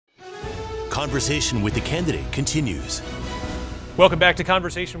Conversation with the Candidate continues. Welcome back to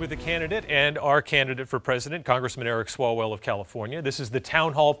Conversation with the Candidate and our candidate for president, Congressman Eric Swalwell of California. This is the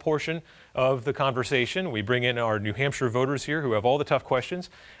town hall portion of the conversation. We bring in our New Hampshire voters here who have all the tough questions.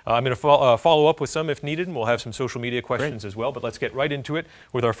 I'm going to follow up with some if needed, and we'll have some social media questions as well. But let's get right into it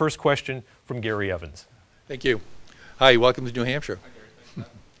with our first question from Gary Evans. Thank you. Hi, welcome to New Hampshire.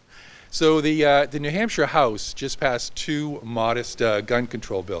 So the New Hampshire House just passed two modest gun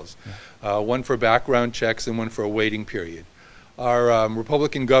control bills, one for background checks and one for a waiting period. Our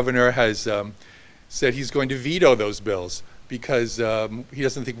Republican governor has said he's going to veto those bills because he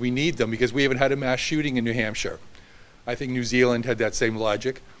doesn't think we need them because we haven't had a mass shooting in New Hampshire. I think New Zealand had that same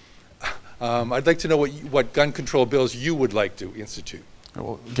logic. I'd like to know what gun control bills you would like to institute.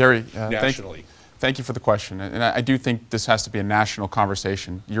 Well, Gary, nationally. Thank you for the question, and I do think this has to be a national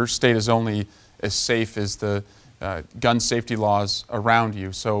conversation. Your state is only as safe as the gun safety laws around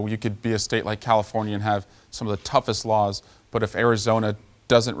you, so you could be a state like California and have some of the toughest laws, but if Arizona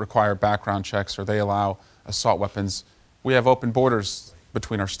doesn't require background checks or they allow assault weapons, we have open borders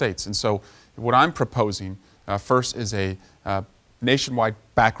between our states. And so what I'm proposing first is a nationwide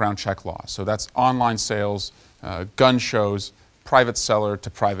background check law. So that's online sales, gun shows, private seller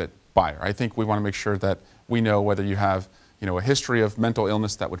to private buyer. I think we want to make sure that we know whether you have a history of mental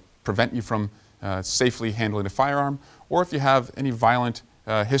illness that would prevent you from safely handling a firearm, or if you have any violent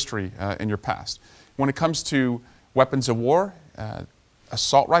history in your past. When it comes to weapons of war,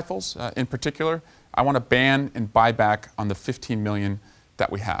 assault rifles in particular, I want to ban and buy back on the 15 million that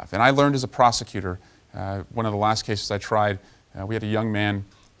we have. And I learned as a prosecutor, one of the last cases I tried, we had a young man,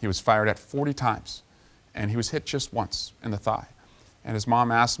 he was fired at 40 times, and he was hit just once in the thigh. And his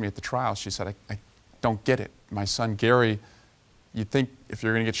mom asked me at the trial, she said, I don't get it. My son Gary, you'd think if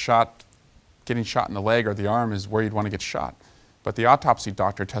you're going to get shot, getting shot in the leg or the arm is where you'd want to get shot. But the autopsy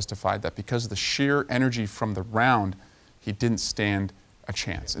doctor testified that because of the sheer energy from the round, he didn't stand a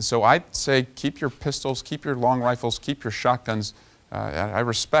chance. And so I'd say keep your pistols, keep your long rifles, keep your shotguns. I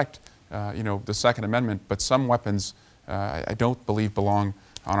respect the Second Amendment, but some weapons I don't believe belong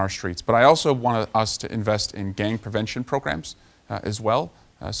on our streets. But I also want us to invest in gang prevention programs as well,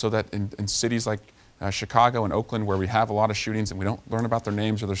 so that in cities like Chicago and Oakland, where we have a lot of shootings and we don't learn about their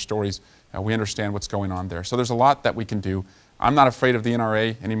names or their stories, we understand what's going on there. So there's a lot that we can do. I'm not afraid of the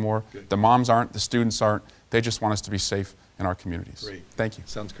NRA anymore. Good. The moms aren't, the students aren't. They just want us to be safe in our communities. Great. Thank you.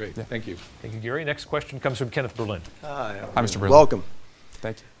 Sounds great. Yeah. Thank you. Thank you, Gary. Next question comes from Kenneth Berlin. Hi, Mr. Berlin. Welcome.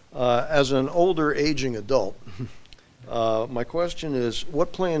 Thank you. As an older, aging adult, my question is,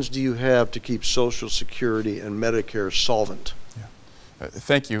 what plans do you have to keep Social Security and Medicare solvent? Yeah.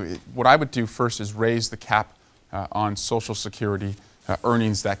 Thank you. What I would do first is raise the cap on Social Security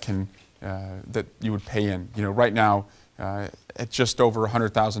earnings that you would pay in. Right now, at just over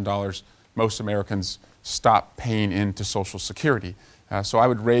 $100,000, most Americans stop paying into Social Security. So I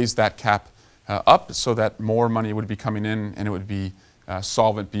would raise that cap up so that more money would be coming in and it would be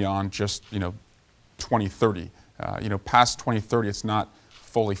solvent beyond just 2030. Past 2030, it's not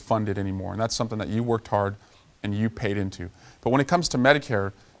fully funded anymore, and that's something that you worked hard and you paid into. But when it comes to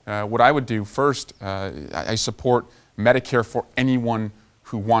Medicare, what I would do first, I support Medicare for anyone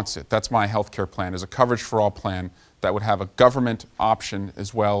who wants it. That's my health care plan, is a coverage for all plan that would have a government option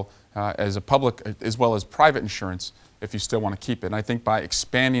as well as a public, as well as private insurance if you still want to keep it. And I think by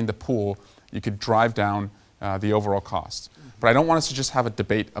expanding the pool, you could drive down the overall costs. But I don't want us to just have a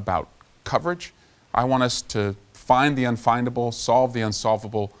debate about coverage. I want us to find the unfindable, solve the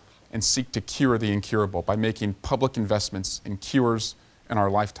unsolvable, and seek to cure the incurable by making public investments in cures in our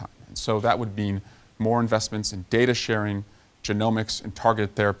lifetime. And so that would mean more investments in data sharing, genomics, and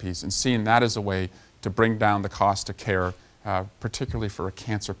targeted therapies, and seeing that as a way to bring down the cost of care, particularly for a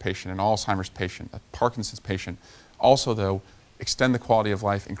cancer patient, an Alzheimer's patient, a Parkinson's patient. Also, though, extend the quality of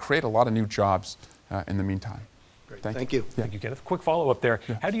life and create a lot of new jobs in the meantime. Great. Thank you. Yeah. Thank you, Kenneth. Quick follow-up there.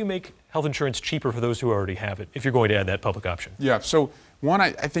 Yeah. How do you make health insurance cheaper for those who already have it, if you're going to add that public option? Yeah, so one,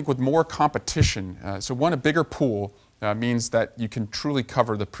 I think with more competition, a bigger pool means that you can truly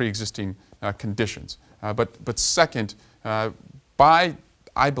cover the pre-existing conditions. But second, I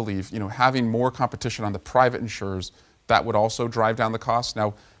believe, having more competition on the private insurers, that would also drive down the cost.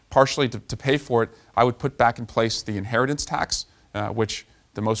 Now, partially to pay for it, I would put back in place the inheritance tax, which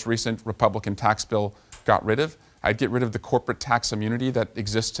the most recent Republican tax bill got rid of. I'd get rid of the corporate tax immunity that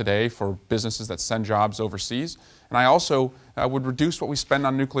exists today for businesses that send jobs overseas. And I also would reduce what we spend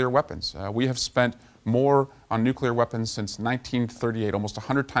on nuclear weapons. We have spent more on nuclear weapons since 1938, almost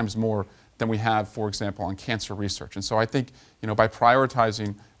 100 times more than we have, for example, on cancer research. And so I think, by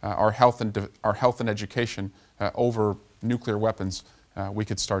prioritizing our health and education over nuclear weapons, we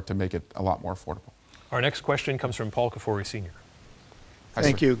could start to make it a lot more affordable. Our next question comes from Paul Kafori Sr. Hi,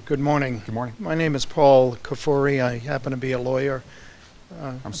 Thank sir. you. Good morning. Good morning. My name is Paul Kafori. I happen to be a lawyer.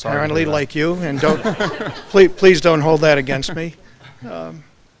 I'm sorry. Apparently like you, and don't please don't hold that against me.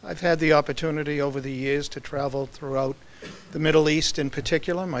 I've had the opportunity over the years to travel throughout the Middle East in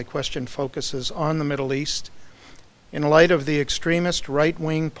particular. My question focuses on the Middle East. In light of the extremist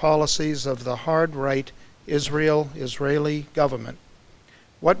right-wing policies of the hard-right Israeli government,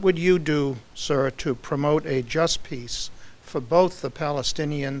 what would you do, sir, to promote a just peace for both the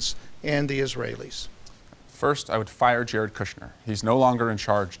Palestinians and the Israelis? First, I would fire Jared Kushner. He's no longer in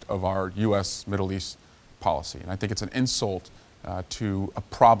charge of our U.S. Middle East policy. And I think it's an insult to a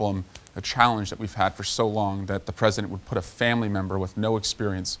problem, a challenge that we've had for so long, that the president would put a family member with no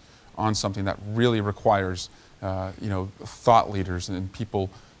experience on something that really requires thought leaders and people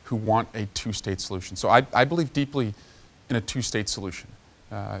who want a two-state solution. So I believe deeply in a two-state solution.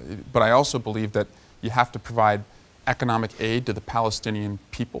 But I also believe that you have to provide economic aid to the Palestinian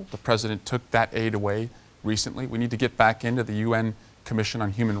people. The president took that aid away recently. We need to get back into the UN Commission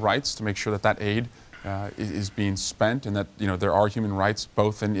on Human Rights to make sure that that aid is being spent, and that there are human rights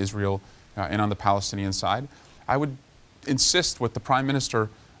both in Israel and on the Palestinian side. I would insist with the Prime Minister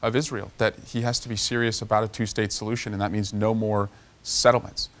of Israel that he has to be serious about a two-state solution, and that means no more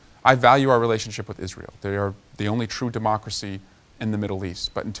settlements. I value our relationship with Israel. They are the only true democracy in the Middle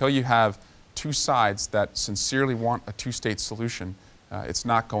East. But until you have two sides that sincerely want a two-state solution, it's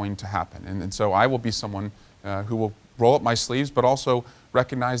not going to happen. And so I will be someone who will roll up my sleeves, but also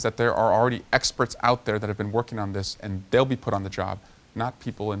recognize that there are already experts out there that have been working on this, and they'll be put on the job, not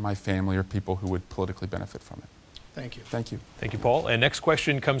people in my family or people who would politically benefit from it. Thank you. Thank you. Thank you, Paul. And next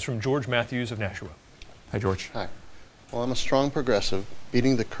question comes from George Matthews of Nashua. Hi, George. Hi. Well, I'm a strong progressive.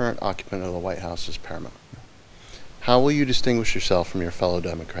 Beating the current occupant of the White House is paramount. How will you distinguish yourself from your fellow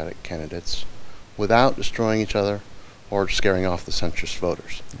Democratic candidates without destroying each other or scaring off the centrist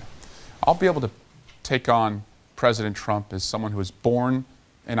voters? I'll be able to take on President Trump as someone who was born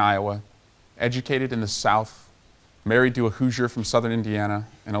in Iowa, educated in the South, married to a Hoosier from Southern Indiana,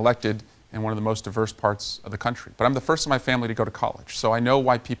 and elected in one of the most diverse parts of the country. But I'm the first in my family to go to college, so I know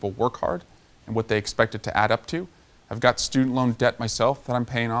why people work hard and what they expect it to add up to. I've got student loan debt myself that I'm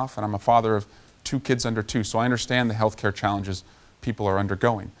paying off, and I'm a father of 2 kids under 2, so I understand the healthcare challenges people are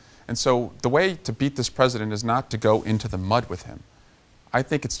undergoing. And so the way to beat this president is not to go into the mud with him. I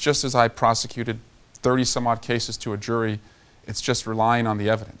think it's just as I prosecuted 30 some odd cases to a jury, it's just relying on the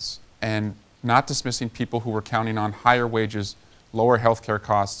evidence and not dismissing people who were counting on higher wages, lower healthcare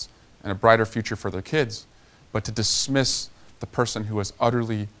costs, and a brighter future for their kids, but to dismiss the person who has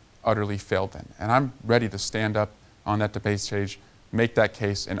utterly, utterly failed them. And I'm ready to stand up on that debate stage, make that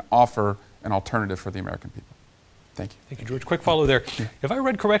case, and offer an alternative for the American people. Thank you. Thank you, George. Quick follow there. Have I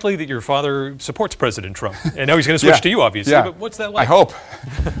read correctly that your father supports President Trump? And now he's going to switch to you, obviously, but what's that like? I hope.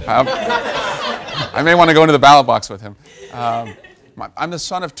 I may want to go into the ballot box with him. I'm the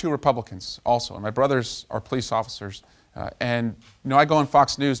son of 2 Republicans also, and my brothers are police officers. And I go on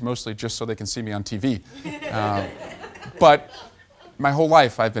Fox News mostly just so they can see me on TV. But my whole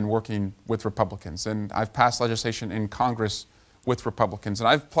life I've been working with Republicans, and I've passed legislation in Congress with Republicans, and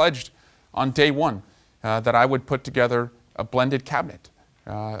I've pledged on day one that I would put together a blended cabinet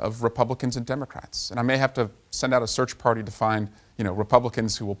of Republicans and Democrats. And I may have to send out a search party to find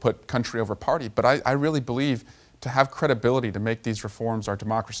Republicans who will put country over party, but I really believe to have credibility to make these reforms our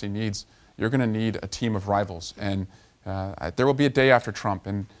democracy needs, you're going to need a team of rivals. And there will be a day after Trump,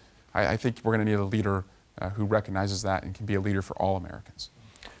 and I think we're going to need a leader who recognizes that and can be a leader for all Americans.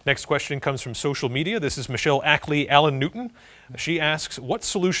 Next question comes from social media. This is Michelle Ackley Allen Newton. She asks, what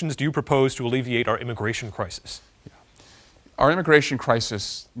solutions do you propose to alleviate our immigration crisis? Our immigration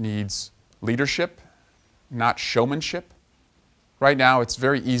crisis needs leadership, not showmanship. Right now, it's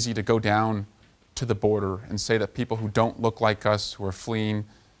very easy to go down to the border and say that people who don't look like us, who are fleeing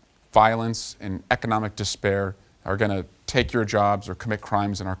violence and economic despair, are going to take your jobs or commit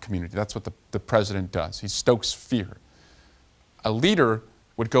crimes in our community. That's what the president does. He stokes fear. A leader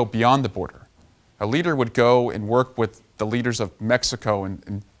would go beyond the border. A leader would go and work with the leaders of Mexico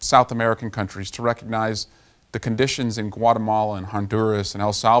and South American countries to recognize the conditions in Guatemala and Honduras and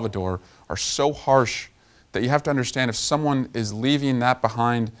El Salvador are so harsh that you have to understand if someone is leaving that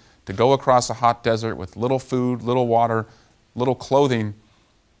behind to go across a hot desert with little food, little water, little clothing,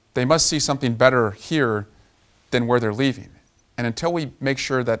 they must see something better here than where they're leaving. And until we make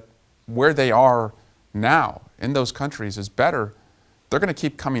sure that where they are now in those countries is better, they're going to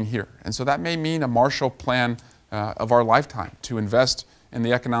keep coming here. And so that may mean a Marshall Plan of our lifetime to invest in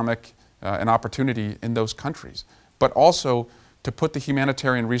the economic and opportunity in those countries, but also to put the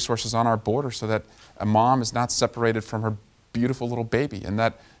humanitarian resources on our border so that a mom is not separated from her beautiful little baby and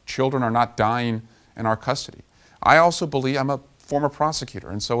that children are not dying in our custody. I also believe, I'm a former prosecutor,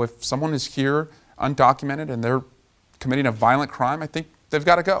 and so if someone is here undocumented and they're committing a violent crime, I think they've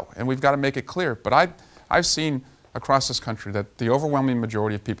got to go, and we've got to make it clear. But I've seen across this country that the overwhelming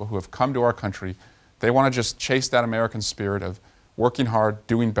majority of people who have come to our country, they want to just chase that American spirit of working hard,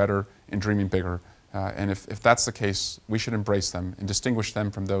 doing better, and dreaming bigger. And if that's the case, we should embrace them and distinguish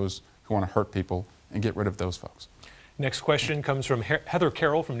them from those who want to hurt people and get rid of those folks. Next question comes from Heather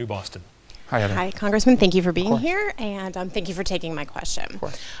Carroll from New Boston. Hi, Heather. Hi, Congressman. Thank you for being here, and thank you for taking my question.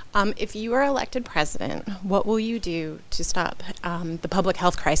 If you are elected president, what will you do to stop the public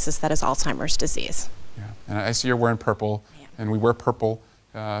health crisis that is Alzheimer's disease? Yeah, and I see you're wearing purple, and we wear purple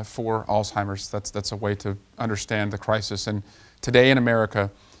for Alzheimer's. That's a way to understand the crisis. And today in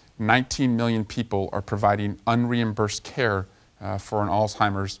America, 19 million people are providing unreimbursed care for an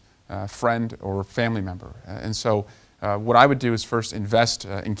Alzheimer's friend or family member. And so what I would do is first invest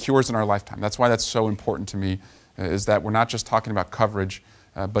in cures in our lifetime. That's why that's so important to me, is that we're not just talking about coverage,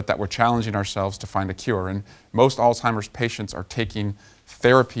 but that we're challenging ourselves to find a cure. And most Alzheimer's patients are taking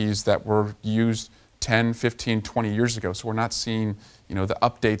therapies that were used 10, 15, 20 years ago. So we're not seeing, the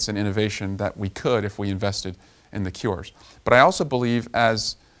updates and innovation that we could if we invested in the cures. But I also believe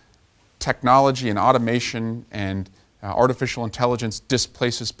as technology and automation and artificial intelligence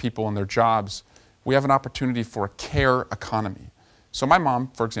displaces people in their jobs, we have an opportunity for a care economy. So my mom,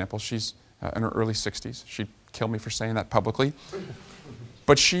 for example, she's in her early 60s. She'd kill me for saying that publicly.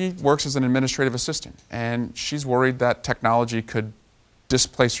 But she works as an administrative assistant, and she's worried that technology could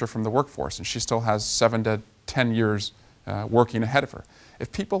displace her from the workforce, and she still has 7 to 10 years working ahead of her.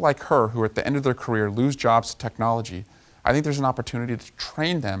 If people like her, who are at the end of their career, lose jobs to technology, I think there's an opportunity to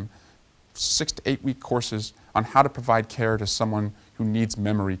train them 6 to 8 week courses on how to provide care to someone who needs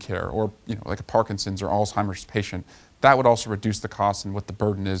memory care, or like a Parkinson's or Alzheimer's patient. That would also reduce the cost and what the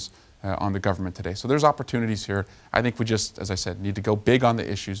burden is on the government today. So there's opportunities here. I think we just, as I said, need to go big on the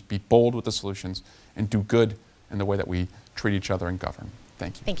issues, be bold with the solutions, and do good in the way that we treat each other and govern.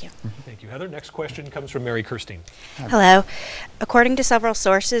 Thank you. Thank you. Thank you, Heather. Next question comes from Mary Kirstein. Hello. According to several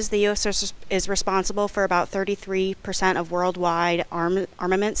sources, the U.S. is responsible for about 33% of worldwide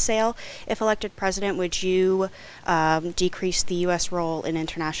armament sale. If elected president, would you decrease the U.S. role in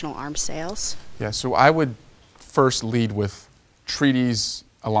international arms sales? Yeah, so I would first lead with treaties,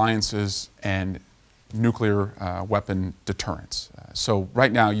 alliances, and nuclear weapon deterrence. So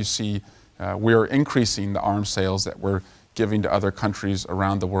right now you see we're increasing the arms sales that we're giving to other countries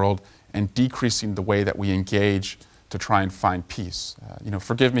around the world and decreasing the way that we engage to try and find peace.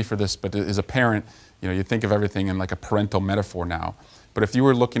 Forgive me for this, but as a parent, you think of everything in like a parental metaphor now. But if you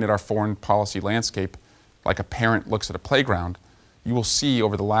were looking at our foreign policy landscape like a parent looks at a playground, you will see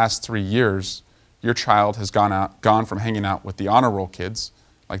over the last 3 years, your child has gone from hanging out with the honor roll kids,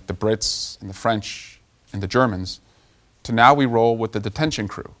 like the Brits and the French and the Germans, to now we roll with the detention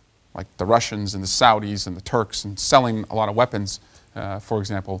crew, like the Russians and the Saudis and the Turks, and selling a lot of weapons, for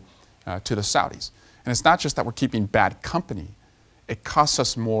example, to the Saudis. And it's not just that we're keeping bad company, it costs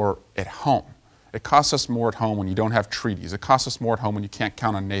us more at home. It costs us more at home when you don't have treaties. It costs us more at home when you can't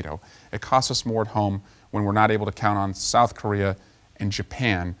count on NATO. It costs us more at home when we're not able to count on South Korea and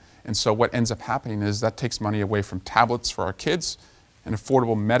Japan. And so what ends up happening is that takes money away from tablets for our kids and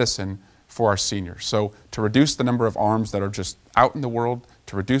affordable medicine for our seniors. So to reduce the number of arms that are just out in the world,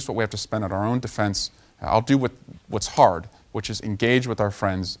 to reduce what we have to spend on our own defense, I'll do what's hard, which is engage with our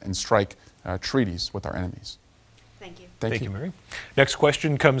friends and strike treaties with our enemies. Thank you. Thank you, Mary. Next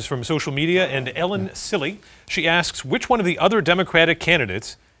question comes from social media, and Ellen Silly. She asks, which one of the other Democratic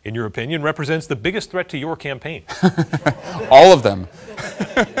candidates, in your opinion, represents the biggest threat to your campaign? All of them.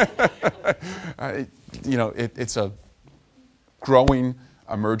 It's a growing,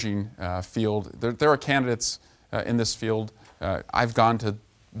 emerging field. There are candidates in this field. I've gone to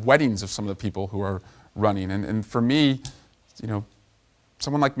weddings of some of the people who are running, and for me,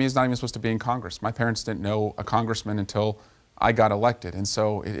 someone like me is not even supposed to be in Congress. My parents didn't know a congressman until I got elected, and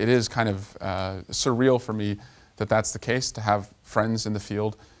so it is kind of surreal for me that that's the case, to have friends in the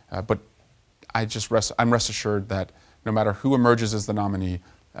field. But I'm rest assured that no matter who emerges as the nominee,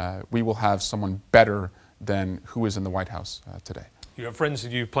 we will have someone better than who is in the White House today. You have friends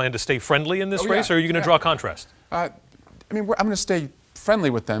that you plan to stay friendly in this race, or are you going to draw a contrast? I'm going to stay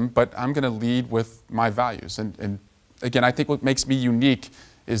friendly with them, but I'm going to lead with my values. And again, I think what makes me unique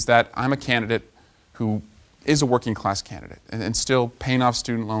is that I'm a candidate who is a working class candidate and still paying off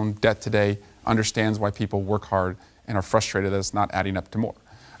student loan debt today, understands why people work hard and are frustrated that it's not adding up to more.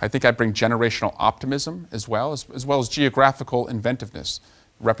 I think I bring generational optimism as well as geographical inventiveness,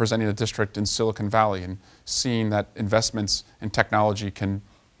 representing a district in Silicon Valley and seeing that investments in technology can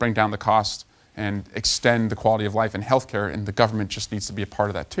bring down the cost and extend the quality of life in healthcare, and the government just needs to be a part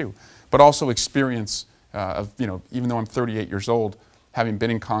of that too. But also experience of, even though I'm 38 years old, having been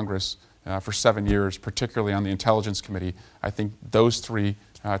in Congress for 7 years, particularly on the Intelligence Committee, I think those three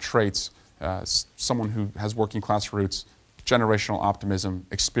traits, someone who has working class roots, generational optimism,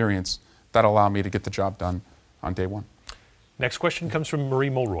 experience, that allow me to get the job done on day one. Next question comes from Marie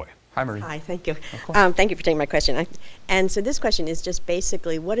Mulroy. Hi, Marie. Hi, thank you. Thank you for taking my question. And so this question is just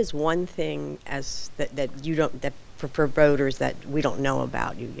basically, what is one thing that for voters that we don't know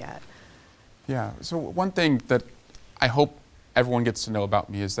about you yet? Yeah, so one thing that I hope everyone gets to know about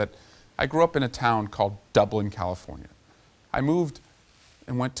me is that I grew up in a town called Dublin, California. I moved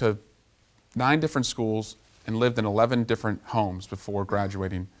and went to 9 different schools and lived in 11 different homes before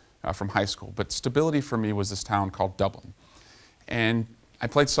graduating from high school. But stability for me was this town called Dublin. And I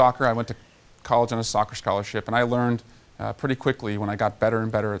played soccer. I went to college on a soccer scholarship, and I learned pretty quickly when I got better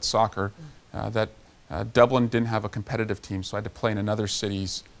and better at soccer that Dublin didn't have a competitive team, so I had to play in another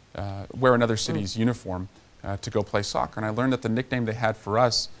city's, wear another city's uniform to go play soccer. And I learned that the nickname they had for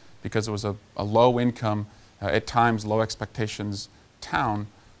us, because it was a low income, at times low expectations town,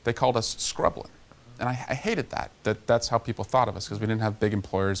 they called us Scrublin. And I hated that's how people thought of us, because we didn't have big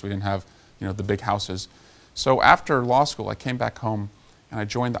employers, we didn't have the big houses. So after law school, I came back home and I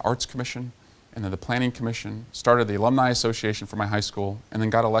joined the Arts Commission and then the Planning Commission, started the Alumni Association for my high school, and then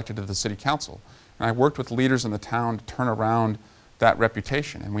got elected to the City Council. And I worked with leaders in the town to turn around that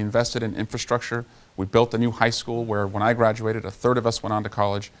reputation. And we invested in infrastructure. We built a new high school where when I graduated, 1/3 of us went on to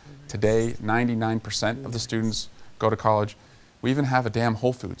college. Today, 99% of the students go to college. We even have a damn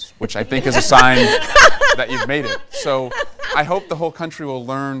Whole Foods, which I think is a sign that you've made it. So I hope the whole country will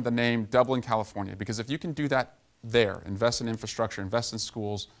learn the name Dublin, California, because if you can do that there, invest in infrastructure, invest in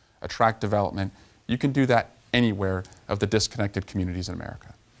schools, attract development, you can do that anywhere of the disconnected communities in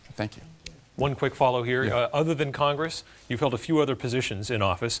America. Thank you. One quick follow here. Yeah. Other than Congress, you've held a few other positions in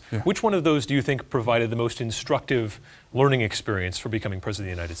office. Yeah. Which one of those do you think provided the most instructive learning experience for becoming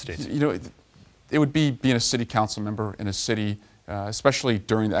President of the United States? It would be being a city council member in a city, especially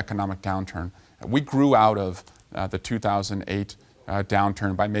during the economic downturn. We grew out of the 2008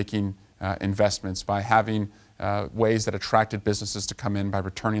 downturn by making investments, by having ways that attracted businesses to come in, by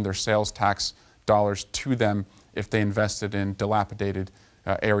returning their sales tax dollars to them if they invested in dilapidated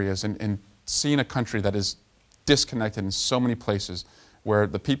areas, and seeing a country that is disconnected in so many places where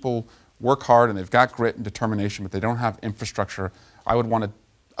the people work hard and they've got grit and determination, but they don't have infrastructure. I would want to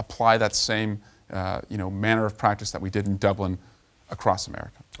apply that same manner of practice that we did in Dublin across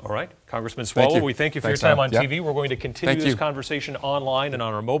America. All right. Congressman Swalwell, we thank you for your time on TV. We're going to continue this conversation online and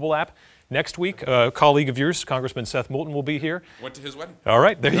on our mobile app. Next week, a colleague of yours, Congressman Seth Moulton, will be here. Went to his wedding. All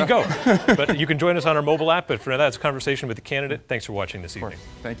right, there you go. But you can join us on our mobile app. But for now, that's a conversation with the candidate. Thanks for watching this evening.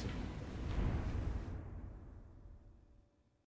 Thank you.